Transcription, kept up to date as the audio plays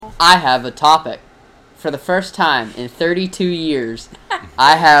I have a topic. For the first time in 32 years,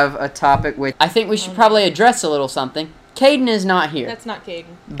 I have a topic which I think we should probably address a little something. Caden is not here. That's not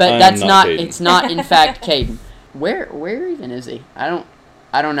Caden. But that's not it's not in fact Caden. Where even is he? I don't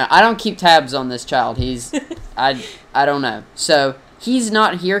know. I don't keep tabs on this child. He's I don't know. So, he's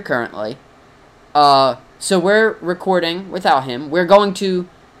not here currently. So we're recording without him. We're going to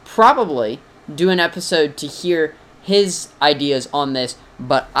probably do an episode to hear his ideas on this,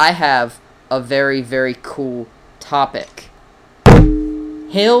 but I have a very, very cool topic.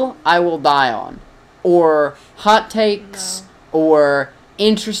 Hill I will die on. Or hot takes, or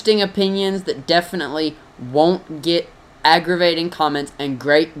interesting opinions that definitely won't get aggravating comments and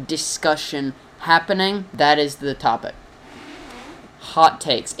great discussion happening. That is the topic. Hot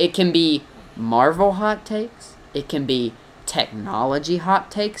takes. It can be Marvel hot takes. It can be technology hot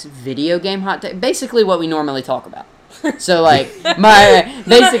takes, video game hot takes. Basically what we normally talk about. So,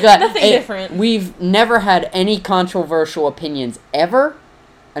 nothing different. We've never had any controversial opinions ever,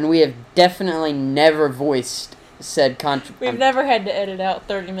 and we have definitely never voiced said We've never had to edit out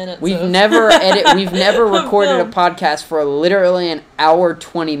 30 minutes. We've never recorded a podcast for literally an hour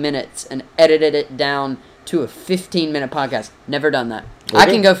 20 minutes and edited it down to a 15-minute podcast. Never done that. Okay. I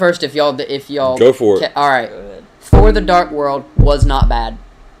can go first if y'all go for it. All right. Thor: The Dark World was not bad.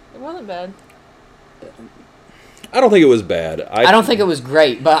 It wasn't bad. I don't think it was bad. I don't think it was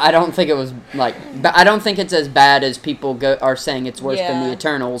great, but I don't think it was I don't think it's as bad as people are saying it's worse than the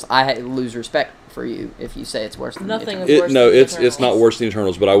Eternals. I lose respect for you if you say it's worse than Nothing the Eternals. Was worse than the Eternals. It's not worse than the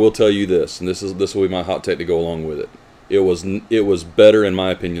Eternals, but I will tell you this, and this will be my hot take to go along with it. It was better in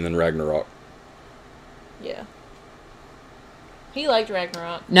my opinion than Ragnarok. Yeah. He liked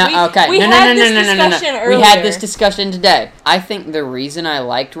Ragnarok. No. We had this discussion today. I think the reason I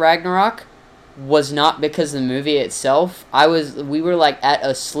liked Ragnarok was not because of the movie itself. We were at a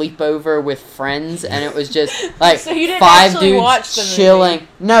sleepover with friends, and it was just so you didn't 5 dudes watch the chilling. Movie.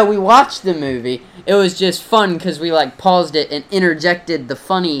 No, we watched the movie. It was just fun because we paused it and interjected the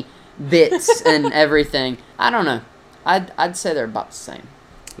funny bits and everything. I don't know. I'd say they're about the same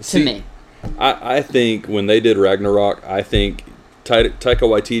to me. I think when they did Ragnarok, I think Taika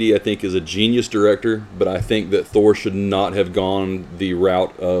Waititi, I think, is a genius director, but I think that Thor should not have gone the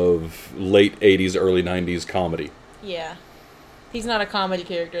route of late 80s, early 90s comedy. Yeah. He's not a comedy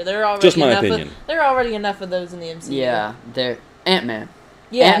character. Just my opinion. There are already enough of those in the MCU. Yeah, they're Ant-Man.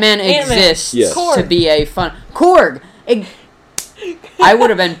 Yeah, Ant-Man exists yes. to be a fun... Korg! I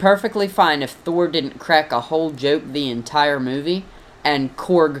would have been perfectly fine if Thor didn't crack a whole joke the entire movie, and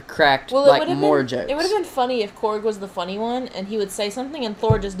Korg cracked more jokes. It would have been funny if Korg was the funny one, and he would say something, and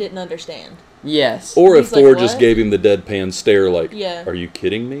Thor just didn't understand. Yes. Or if Thor just gave him the deadpan stare, are you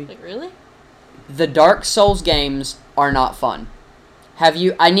kidding me? Really? The Dark Souls games are not fun.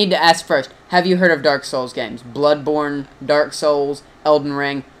 I need to ask first, have you heard of Dark Souls games? Bloodborne, Dark Souls, Elden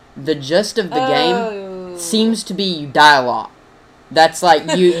Ring. The gist of the game seems to be you die a lot. That's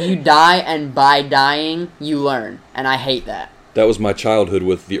you die, and by dying, you learn. And I hate that. That was my childhood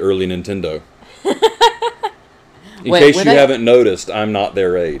with the early Nintendo. In case you haven't noticed, I'm not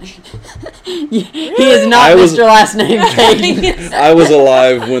their age. He is not Mr. Last Name Caden. I was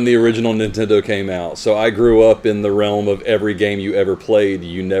alive when the original Nintendo came out, so I grew up in the realm of every game you ever played,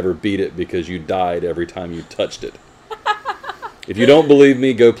 you never beat it because you died every time you touched it. If you don't believe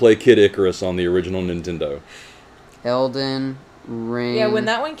me, go play Kid Icarus on the original Nintendo. Elden Ring. Yeah, when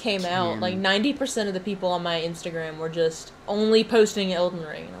that one came out, 90% of the people on my Instagram were just only posting Elden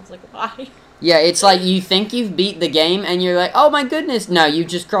Ring, and I was like, why? Yeah, it's you think you've beat the game, and you're like, oh my goodness, no, you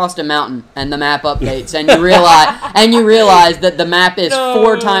just crossed a mountain, and the map updates, and you realize that the map is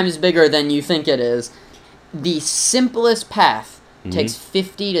 4 times bigger than you think it is. The simplest path takes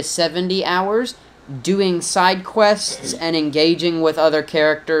 50 to 70 hours. Doing side quests and engaging with other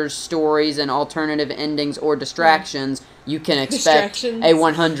characters, stories, and alternative endings or distractions, you can expect a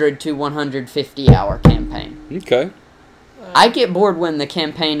 100 to 150 hour campaign. Okay. I get bored when the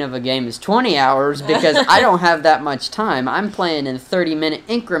campaign of a game is 20 hours because I don't have that much time. I'm playing in 30-minute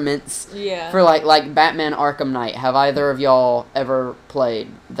increments for like Batman Arkham Knight. Have either of y'all ever played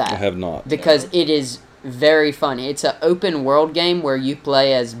that? I have not. Because it is very funny. It's an open world game where you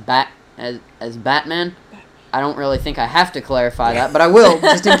play as Batman. I don't really think I have to clarify that, but I will,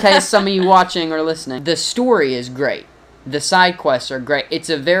 just in case some of you watching or listening. The story is great. The side quests are great.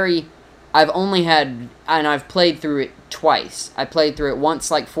 I've played through it twice. I played through it once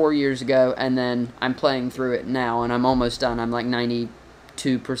 4 years ago, and then I'm playing through it now, and I'm almost done. I'm 92%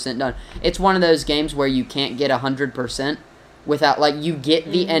 done. It's one of those games where you can't get 100% without, you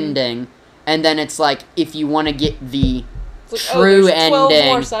get the ending, and then it's if you want to get the It's like, true there's 12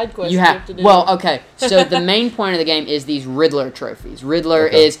 ending. more side quests you you have have to do. well, okay. So the main point of the game is these Riddler trophies. Riddler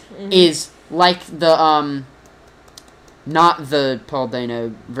Okay. is like the not the Paul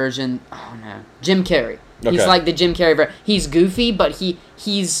Dano version. Oh no, Jim Carrey. He's Okay. like the Jim Carrey version. He's goofy, but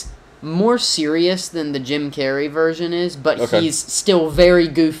he's more serious than the Jim Carrey version is, but Okay. he's still very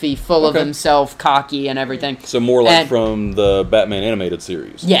goofy, full of Okay. himself, cocky and everything. So more like And- from the Batman animated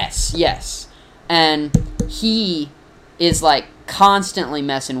series. Yes. And he is like constantly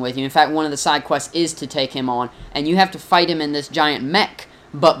messing with you. In fact, one of the side quests is to take him on, and you have to fight him in this giant mech.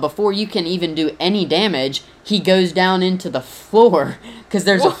 But before you can even do any damage, he goes down into the floor, because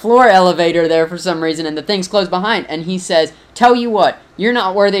there's a floor elevator there for some reason, and the thing's closed behind. And he says, "Tell you what, you're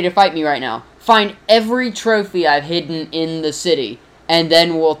not worthy to fight me right now. Find every trophy I've hidden in the city, and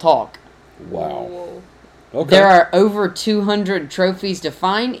then we'll talk." Wow. Whoa. Okay. There are over 200 trophies to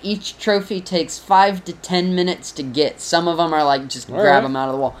find. Each trophy takes 5 to 10 minutes to get. Some of them are like just All grab right. them out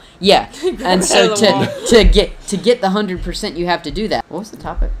of the wall. Yeah, and out so of the wall. to get the 100%, you have to do that. What was the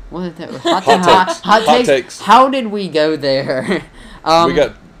topic? What was that? Hot takes. How did we go there? We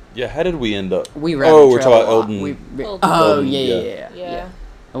got. Yeah. How did we end up? We we're rabbit talking about trailed a lot. Elden. Elden. Oh Elden, yeah. Yeah.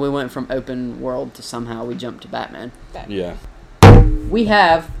 And we went from open world to somehow we jumped to Batman. Yeah. We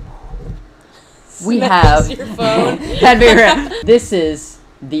have Smash your phone. That'd be right. This is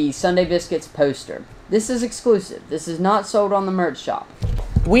the Sunday Biscuits poster. This is exclusive. This is not sold on the merch shop.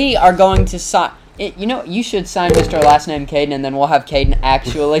 We are going to sign. You know, you should sign Mr. Last Name Caden, and then we'll have Caden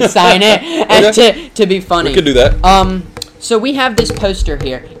actually sign it, and Okay. to be funny. We could do that. So we have this poster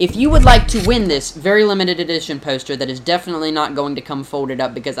here. If you would like to win this very limited edition poster that is definitely not going to come folded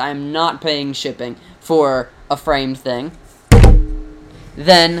up because I am not paying shipping for a framed thing,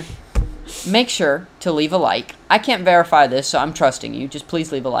 then make sure to leave a like. I can't verify this, so I'm trusting you. Just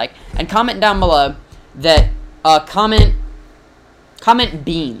please leave a like. And comment down below that, comment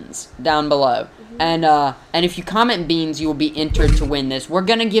beans down below. And if you comment beans, you will be entered to win this. We're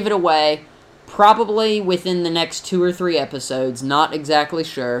going to give it away probably within the next 2 or 3 episodes. Not exactly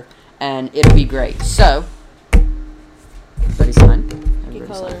sure. And it'll be great. So, everybody sign. What Everybody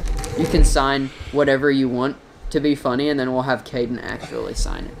color? sign. You can sign whatever you want to be funny, and then we'll have Caden actually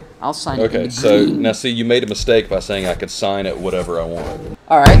sign it. I'll sign it. Okay. So now, see, you made a mistake by saying I could sign it whatever I wanted.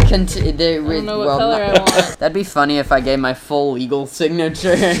 All right, I don't know what color I want. That'd be funny if I gave my full legal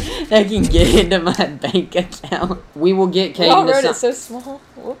signature. They can get into my bank account. We will get We all Caden wrote to it so small.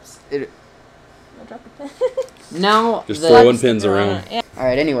 Whoops. It- I dropped a pen. now. Just the- throwing pins around. Yeah. All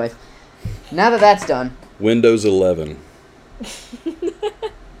right. Anyways, now that that's done, Windows 11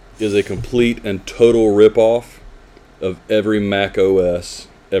 is a complete and total ripoff of every Mac OS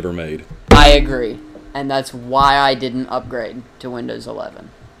ever made. I agree, and that's why I didn't upgrade to Windows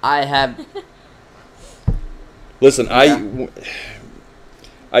 11. I have. Listen, I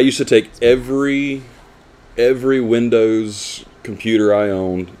used to take every Windows computer I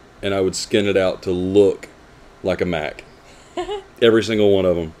owned and I would skin it out to look like a Mac. Every single one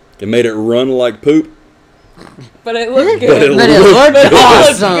of them. It made it run like poop. But it looked But good. But it looked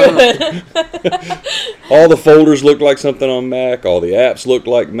awesome. All the folders looked like something on Mac. All the apps looked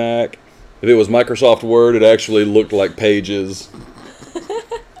like Mac. If it was Microsoft Word, it actually looked like Pages.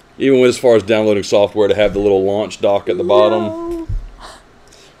 Even went as far as downloading software to have the little launch dock at the bottom.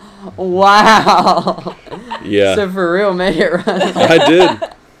 Wow. Yeah, So for real, made it run. I did.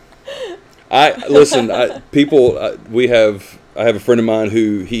 I have a friend of mine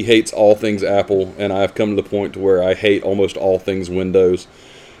who he hates all things Apple, and I've come to the point to where I hate almost all things Windows.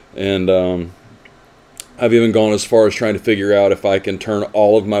 And I've even gone as far as trying to figure out if I can turn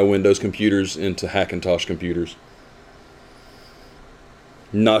all of my Windows computers into Hackintosh computers.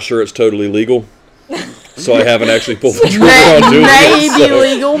 Not sure it's totally legal, so I haven't actually pulled the trigger on doing it. Maybe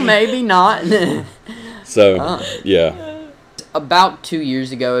legal, maybe not. So, yeah. About 2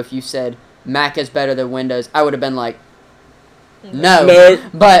 years ago, if you said Mac is better than Windows, I would have been like, no.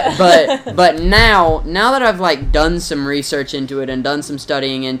 But now that I've like done some research into it and done some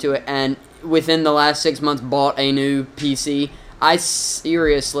studying into it, and within the last 6 months bought a new PC, I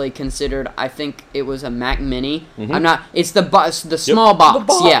seriously considered. I think it was a Mac Mini. Mhm. I'm not. It's the small box. The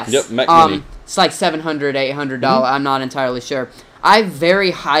box. Yeah. Yep, Mac Mini. It's like $700, $800. I'm not entirely sure. I very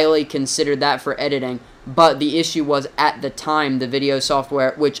highly considered that for editing, but the issue was at the time the video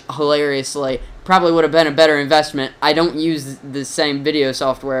software, which hilariously probably would have been a better investment. I don't use the same video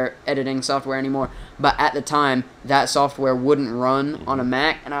software, editing software anymore, but at the time that software wouldn't run on a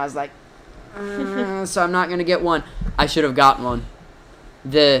Mac, and I was like, so I'm not going to get one. I should have gotten one.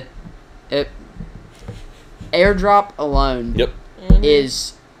 AirDrop alone Yep.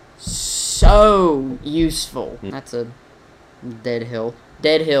 is so useful. That's a Dead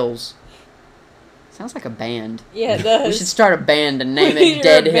Hills. Sounds like a band. Yeah, it does. We should start a band and name You're it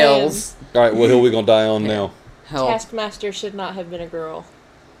Dead a band. Hills. All right, what hill we gonna die on now? Hell. Taskmaster should not have been a girl.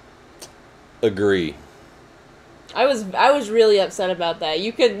 Agree. I was really upset about that.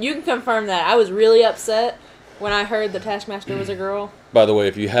 You can confirm that. I was really upset when I heard the Taskmaster was a girl. By the way,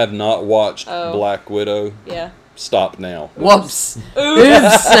 if you have not watched Oh. Black Widow, Yeah. stop now. Whoops. Oops.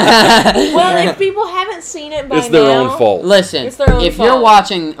 Oops. Well, if people haven't seen it by It's their now, own fault. Listen, It's their own if you're fault.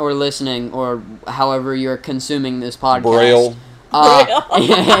 watching or listening or however you're consuming this podcast, Braille.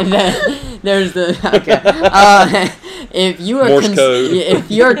 and then there's the okay. If you are Morse code. if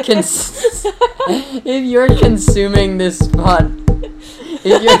you're consuming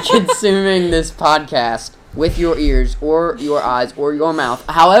this podcast with your ears or your eyes or your mouth,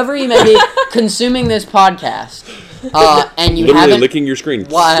 however you may be consuming this podcast, and you Literally haven't licking your screen.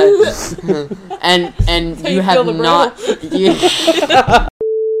 Why? and So you you have feel the not.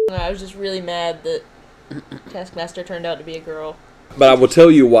 I was just really mad that Taskmaster turned out to be a girl. But I will tell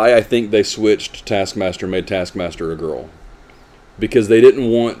you why I think they switched Taskmaster, made Taskmaster a girl. Because they didn't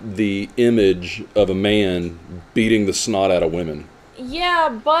want the image of a man beating the snot out of women. Yeah,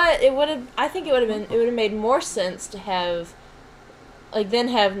 but I think it would have made more sense to have, then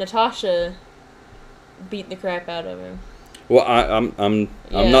have Natasha beat the crap out of him. Well, I'm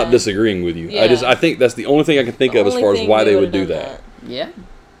Yeah. not disagreeing with you. Yeah. I think that's the only thing I can think of as far as why they would do that. Yeah.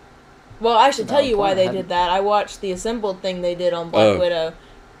 Well, I should tell Valid you why point. they I did that. I watched the assembled thing they did on Black Widow,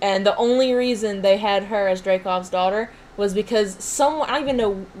 and the only reason they had her as Dreykov's daughter was because someone, I don't even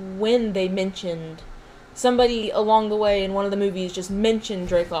know when they mentioned, somebody along the way in one of the movies just mentioned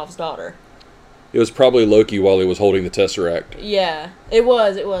Dreykov's daughter. It was probably Loki while he was holding the Tesseract. Yeah, it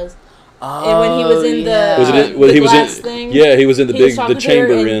was. Oh, And when he was in yeah. Was it? the He was glass in. thing, Yeah, he was in he was talking the to her,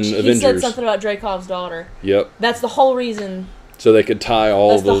 chamber and in he Avengers. said something about Dreykov's daughter. Yep. That's the whole reason. So they could tie all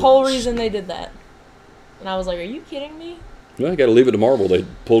That's the the whole reason they did that. And I was like, "Are you kidding me?" Well, you got to leave it to Marvel. They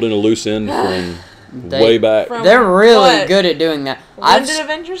pulled in a loose end from They- way back. From They're really what? good at doing that. When did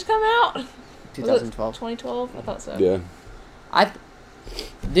Avengers come out? 2012. 2012? I thought so. Yeah.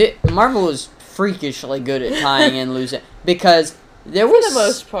 Marvel was freakishly good at tying in loose ends because there For was the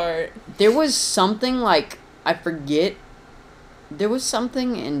most part. there was something like I forget. There was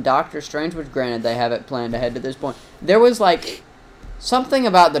something in Doctor Strange, which granted they have it planned ahead to this point. There was like something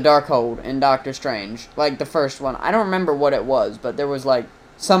about the Darkhold in Doctor Strange, like the first one. I don't remember what it was, but there was like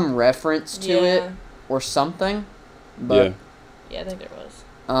some reference to it or something. But Yeah, I think there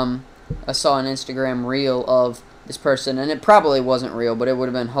was. I saw an Instagram reel of this person, and it probably wasn't real, but it would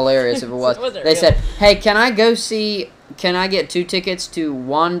have been hilarious if it was. It wasn't They real. said, "Hey, can I get 2 tickets to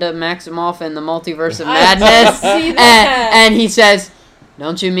Wanda Maximoff in the Multiverse of I did Madness?" see that. And he says,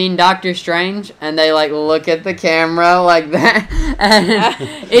 "Don't you mean Doctor Strange?" And they like look at the camera like that, and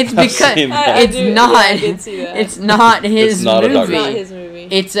it's because seen that. it's not. I did see that. It's not his It's not a movie. Doctor It's not his movie.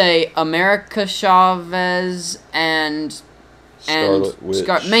 It's a America Chavez and Scarlet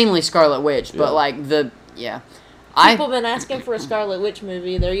Witch. mainly Scarlet Witch, but Yeah. like People have been asking for a Scarlet Witch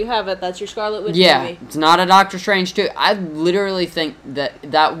movie. There you have it. That's your Scarlet Witch movie. it's not a Doctor Strange too. I literally think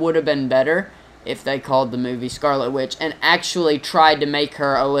that would have been better if they called the movie Scarlet Witch and actually tried to make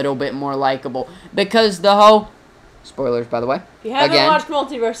her a little bit more likable, because the whole spoilers, by the way. If you haven't Again, watched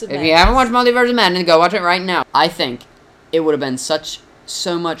Multiverse of If Madness. you haven't watched Multiverse of Madness, go watch it right now. I think it would have been so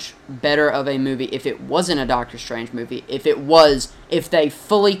much better of a movie if it wasn't a Doctor Strange movie. If they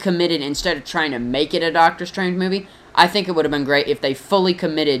fully committed, instead of trying to make it a Doctor Strange movie, I think it would have been great if they fully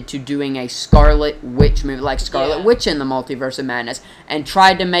committed to doing a Scarlet Witch movie, like Scarlet Witch in the Multiverse of Madness, and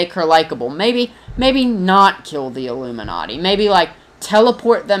tried to make her likable. Maybe not kill the Illuminati. Maybe like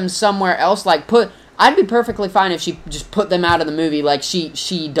teleport them somewhere else. I'd be perfectly fine if she just put them out of the movie, like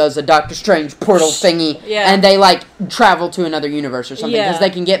she does a Doctor Strange portal thingy, and they like travel to another universe or something because they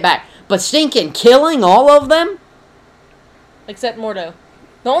can get back. But stinking killing all of them? Except Mordo.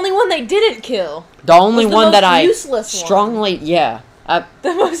 The only one they didn't kill. The only was the one most that I useless one. strongly, The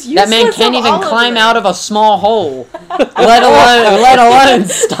most useless that man can't of even all of climb them. out of a small hole, let alone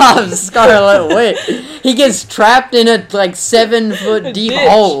stop Scarlet Witch. He gets trapped in a 7-foot deep Ditch.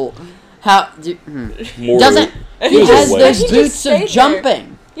 hole. Mordo. Doesn't He he was has a those waste. He boots just of stayed there.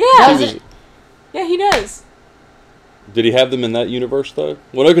 jumping? Yeah. Doesn't Yeah, he does. Did he have them in that universe though?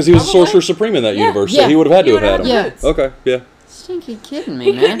 Well, no, because he was Probably. Sorcerer Supreme in that Yeah. universe, Yeah. so he would have had He to have would had have them. had boots. Okay, yeah. Stinky kidding me,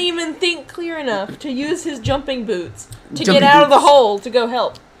 He man. couldn't even think clear enough to use his jumping boots to Jumping get out of the boots. hole to go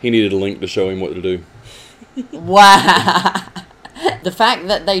help. He needed a Link to show him what to do. Wow. The fact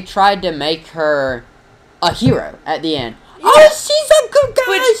that they tried to make her a hero at the end. Oh, she's a good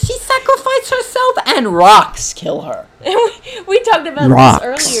guy. She sacrificed herself, and rocks kill her. we talked about Rocks.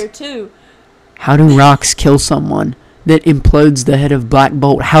 this earlier too. How do rocks kill someone that implodes the head of Black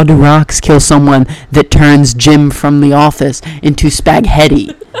Bolt? How do rocks kill someone that turns Jim from The Office into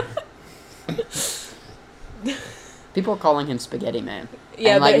spaghetti? People are calling him Spaghetti Man.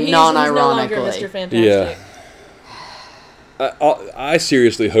 Yeah, and, like, but he's non-ironically. no longer Mr. Fantastic. Yeah. I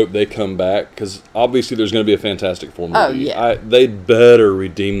seriously hope they come back, because obviously there's going to be a Fantastic Four movie. Oh, yeah. They'd better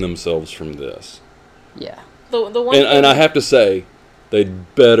redeem themselves from this. Yeah. The one And I have to say,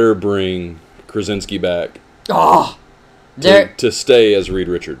 they'd better bring Krasinski back Oh, to stay as Reed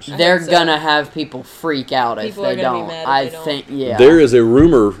Richards. they're so. gonna have people freak out if People they are gonna be don't. mad if I they don't. think, yeah. There is a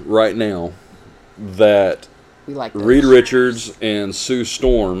rumor right now that We like those. Reed Richards and Sue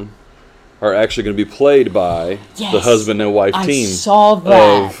Storm are actually going to be played by the Yes. husband and wife I team saw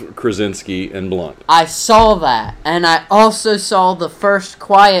that. of Krasinski and Blunt. I saw that, and I also saw the first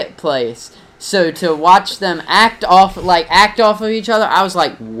Quiet Place. So to watch them act off of each other, I was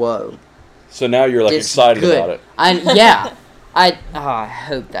like, "Whoa!" So now you're like It's excited good. about it. I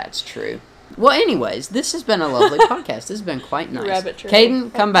hope that's true. Well, anyways, this has been a lovely podcast. This has been quite nice. Rabbit trail.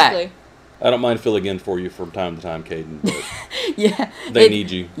 Caden, come back. Quickly. I don't mind filling in for you from time to time, Caden, but Yeah, they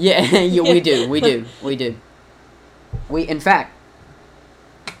need you. Yeah, yeah, we do. In fact,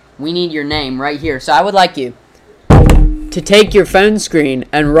 we need your name right here. So I would like you to take your phone screen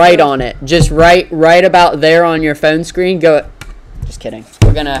and write on it. Just write about there on your phone screen. Go. Just kidding.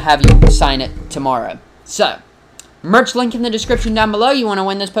 We're gonna have you sign it tomorrow. So, merch link in the description down below. You want to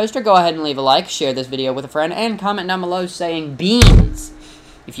win this poster? Go ahead and leave a like, share this video with a friend, and comment down below saying beans.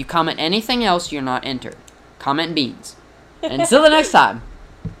 If you comment anything else, you're not entered. Comment beans. Until the next time.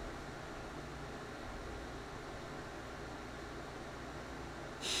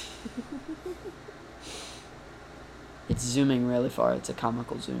 It's zooming really far. It's a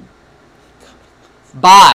comical zoom. Bye.